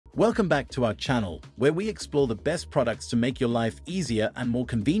Welcome back to our channel, where we explore the best products to make your life easier and more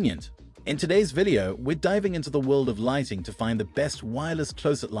convenient. In today's video, we're diving into the world of lighting to find the best wireless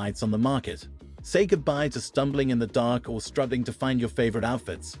closet lights on the market. Say goodbye to stumbling in the dark or struggling to find your favorite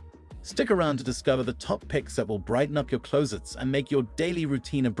outfits. Stick around to discover the top picks that will brighten up your closets and make your daily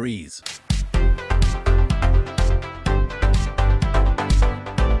routine a breeze.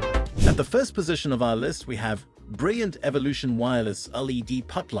 At the first position of our list, we have Brilliant Evolution Wireless LED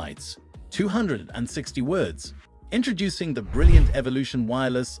Puck Lights, 260 words. Introducing the Brilliant Evolution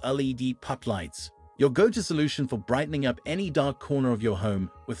Wireless LED Puck Lights, your go-to solution for brightening up any dark corner of your home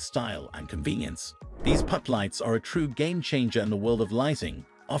with style and convenience. These puck lights are a true game changer in the world of lighting,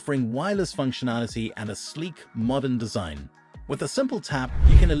 offering wireless functionality and a sleek, modern design. With a simple tap,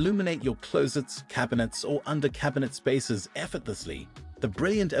 you can illuminate your closets, cabinets, or under-cabinet spaces effortlessly. The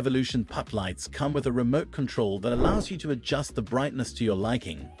Brilliant Evolution Puck Lights come with a remote control that allows you to adjust the brightness to your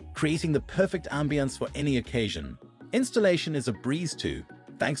liking, creating the perfect ambience for any occasion. Installation is a breeze too,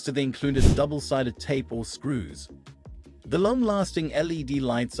 thanks to the included double-sided tape or screws. The long-lasting LED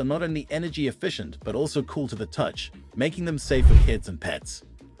lights are not only energy efficient but also cool to the touch, making them safe for kids and pets.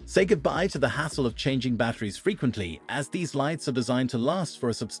 Say goodbye to the hassle of changing batteries frequently, as these lights are designed to last for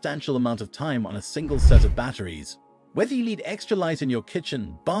a substantial amount of time on a single set of batteries. Whether you need extra light in your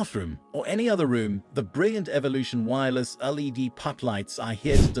kitchen, bathroom, or any other room, the Brilliant Evolution Wireless LED Puck Lights are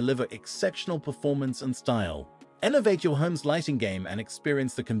here to deliver exceptional performance and style. Elevate your home's lighting game and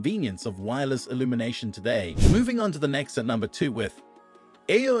experience the convenience of wireless illumination today. Moving on to the next at number 2 with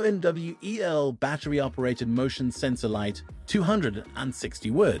HONWELL Battery-Operated Motion Sensor Light, 260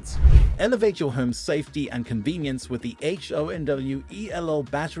 words. Elevate your home's safety and convenience with the HONWELL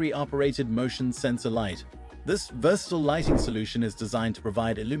Battery-Operated Motion Sensor Light. This versatile lighting solution is designed to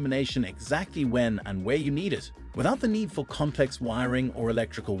provide illumination exactly when and where you need it, without the need for complex wiring or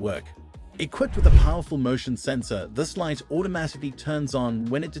electrical work. Equipped with a powerful motion sensor, this light automatically turns on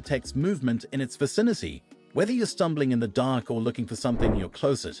when it detects movement in its vicinity. Whether you're stumbling in the dark or looking for something in your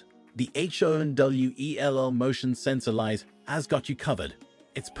closet, the HONWELL Motion Sensor Light has got you covered.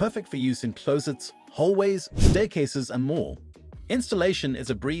 It's perfect for use in closets, hallways, staircases, and more. Installation is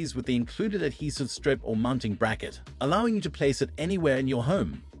a breeze with the included adhesive strip or mounting bracket, allowing you to place it anywhere in your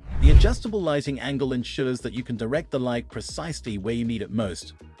home. The adjustable lighting angle ensures that you can direct the light precisely where you need it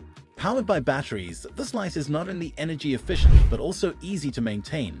most. Powered by batteries, this light is not only energy efficient but also easy to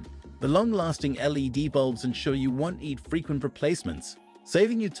maintain. The long-lasting LED bulbs ensure you won't need frequent replacements,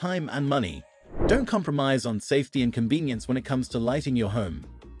 saving you time and money. Don't compromise on safety and convenience when it comes to lighting your home.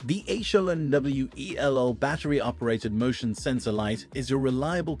 The HONWELL Battery-Operated Motion Sensor Light is your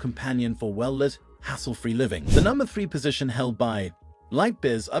reliable companion for well-lit, hassle-free living. The number 3 position held by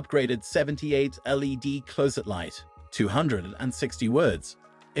Lightbiz Upgraded 78 LED Closet Light, 260 words.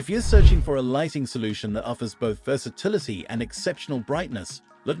 If you're searching for a lighting solution that offers both versatility and exceptional brightness,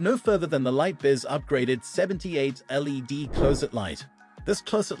 look no further than the Lightbiz Upgraded 78 LED Closet Light. This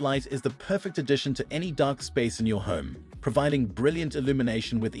closet light is the perfect addition to any dark space in your home, providing brilliant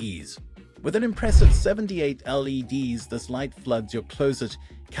illumination with ease. With an impressive 78 LEDs, this light floods your closet,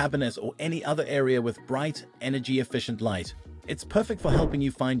 cabinet, or any other area with bright, energy-efficient light. It's perfect for helping you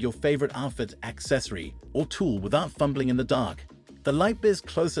find your favorite outfit, accessory, or tool without fumbling in the dark. The Lightbiz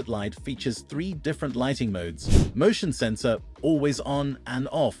Closet Light features 3 different lighting modes: motion sensor, always on and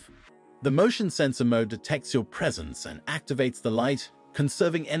off. The motion sensor mode detects your presence and activates the light,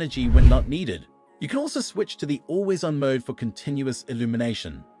 conserving energy when not needed. You can also switch to the always-on mode for continuous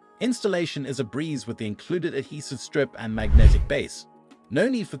illumination. Installation is a breeze with the included adhesive strip and magnetic base. No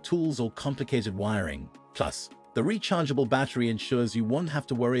need for tools or complicated wiring. Plus, the rechargeable battery ensures you won't have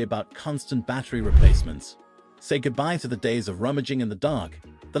to worry about constant battery replacements. Say goodbye to the days of rummaging in the dark.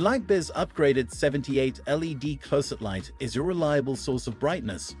 The Lightbiz Upgraded 78 LED Closet Light is your reliable source of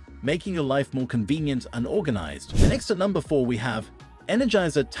brightness, making your life more convenient and organized. Next at number 4 we have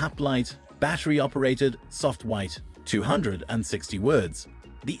Energizer Tap Light Battery-Operated Soft White, 260 words.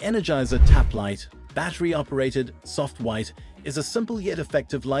 The Energizer Tap Light Battery-Operated Soft White is a simple yet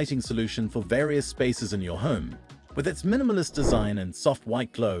effective lighting solution for various spaces in your home. With its minimalist design and soft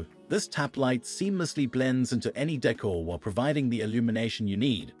white glow, this tap light seamlessly blends into any decor while providing the illumination you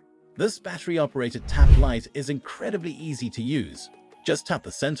need. This battery-operated tap light is incredibly easy to use. Just tap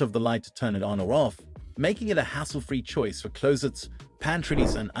the center of the light to turn it on or off, making it a hassle-free choice for closets,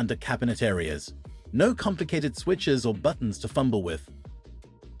 pantries, and under-cabinet areas. No complicated switches or buttons to fumble with.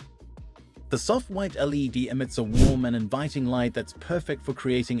 The soft white LED emits a warm and inviting light that's perfect for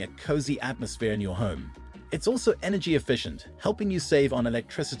creating a cozy atmosphere in your home. It's also energy efficient, helping you save on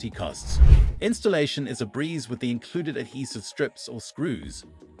electricity costs. Installation is a breeze with the included adhesive strips or screws.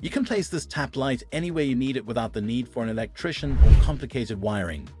 You can place this tap light anywhere you need it without the need for an electrician or complicated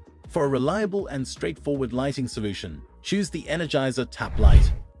wiring. For a reliable and straightforward lighting solution, choose the Energizer tap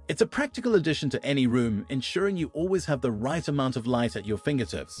light. It's a practical addition to any room, ensuring you always have the right amount of light at your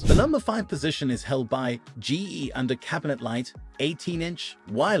fingertips. The number 5 position is held by GE Under Cabinet Light 18-inch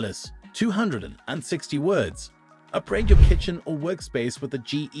wireless 260 words. Upgrade your kitchen or workspace with the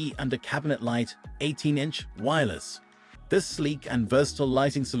GE Under Cabinet Light 18-inch wireless. This sleek and versatile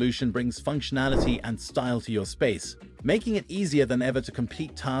lighting solution brings functionality and style to your space, making it easier than ever to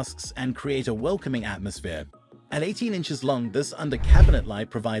complete tasks and create a welcoming atmosphere. At 18 inches long, this under cabinet light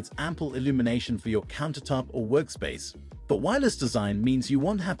provides ample illumination for your countertop or workspace. But wireless design means you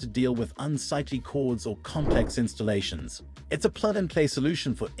won't have to deal with unsightly cords or complex installations. It's a plug-and-play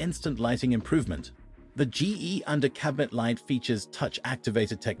solution for instant lighting improvement. The GE Under Cabinet Light features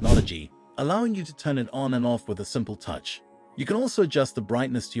touch-activated technology, allowing you to turn it on and off with a simple touch. You can also adjust the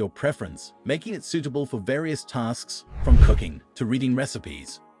brightness to your preference, making it suitable for various tasks, from cooking to reading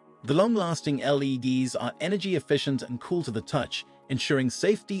recipes. The long-lasting LEDs are energy efficient and cool to the touch, ensuring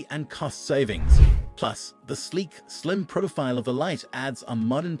safety and cost savings. Plus, the sleek, slim profile of the light adds a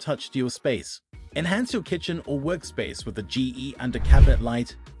modern touch to your space. Enhance your kitchen or workspace with the GE Under Cabinet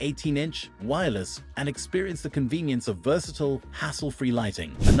Light 18-inch wireless and experience the convenience of versatile, hassle-free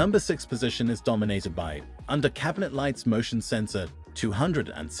lighting. The number 6 position is dominated by Under Cabinet Light's motion sensor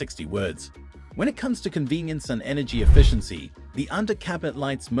 260 words. When it comes to convenience and energy efficiency, the Under Cabinet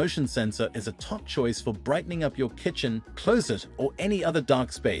Light's motion sensor is a top choice for brightening up your kitchen, closet, or any other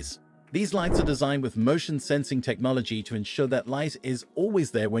dark space. These lights are designed with motion sensing technology to ensure that light is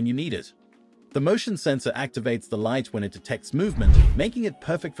always there when you need it. The motion sensor activates the light when it detects movement, making it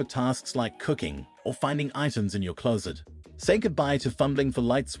perfect for tasks like cooking or finding items in your closet. Say goodbye to fumbling for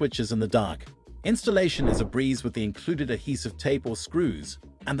light switches in the dark. Installation is a breeze with the included adhesive tape or screws,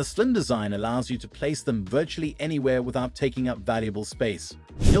 and the slim design allows you to place them virtually anywhere without taking up valuable space.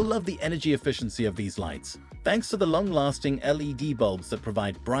 You'll love the energy efficiency of these lights, thanks to the long-lasting LED bulbs that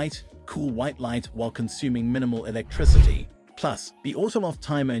provide bright, cool white light while consuming minimal electricity. Plus, the auto-off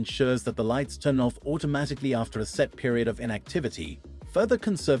timer ensures that the lights turn off automatically after a set period of inactivity, further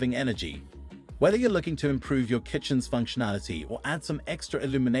conserving energy. Whether you're looking to improve your kitchen's functionality or add some extra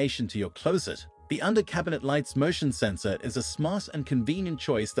illumination to your closet, the Under Cabinet Light's motion sensor is a smart and convenient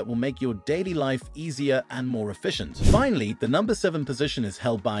choice that will make your daily life easier and more efficient. Finally, the number 7 position is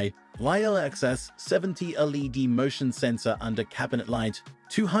held by YLXS 70 LED motion sensor Under Cabinet Light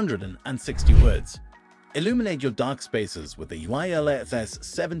 260 words. Illuminate your dark spaces with the YLXS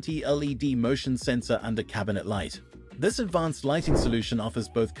 70 LED motion sensor Under Cabinet Light. This advanced lighting solution offers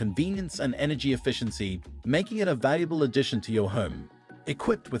both convenience and energy efficiency, making it a valuable addition to your home.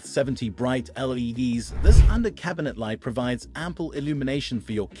 Equipped with 70 bright LEDs, this Under Cabinet Light provides ample illumination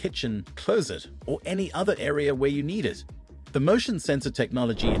for your kitchen, closet, or any other area where you need it. The motion sensor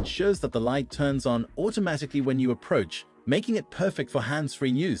technology ensures that the light turns on automatically when you approach, making it perfect for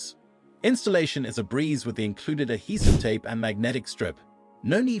hands-free use. Installation is a breeze with the included adhesive tape and magnetic strip.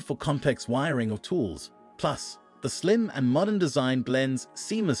 No need for complex wiring or tools. Plus, the slim and modern design blends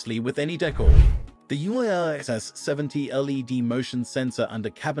seamlessly with any decor. The YLXS 70 LED motion sensor Under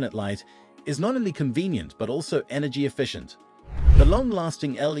Cabinet Light is not only convenient but also energy efficient. The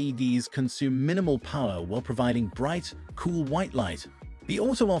long-lasting LEDs consume minimal power while providing bright, cool white light. The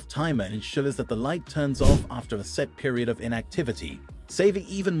auto-off timer ensures that the light turns off after a set period of inactivity, saving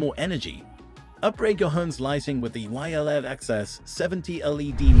even more energy. Upgrade your home's lighting with the YLXS 70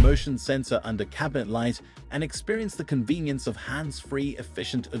 LED motion sensor Under Cabinet Light and experience the convenience of hands-free,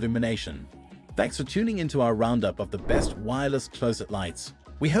 efficient illumination. Thanks for tuning into our roundup of the best wireless closet lights.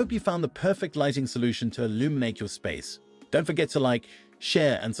 We hope you found the perfect lighting solution to illuminate your space. Don't forget to like,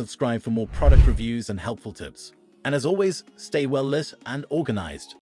 share, and subscribe for more product reviews and helpful tips. And as always, stay well lit and organized.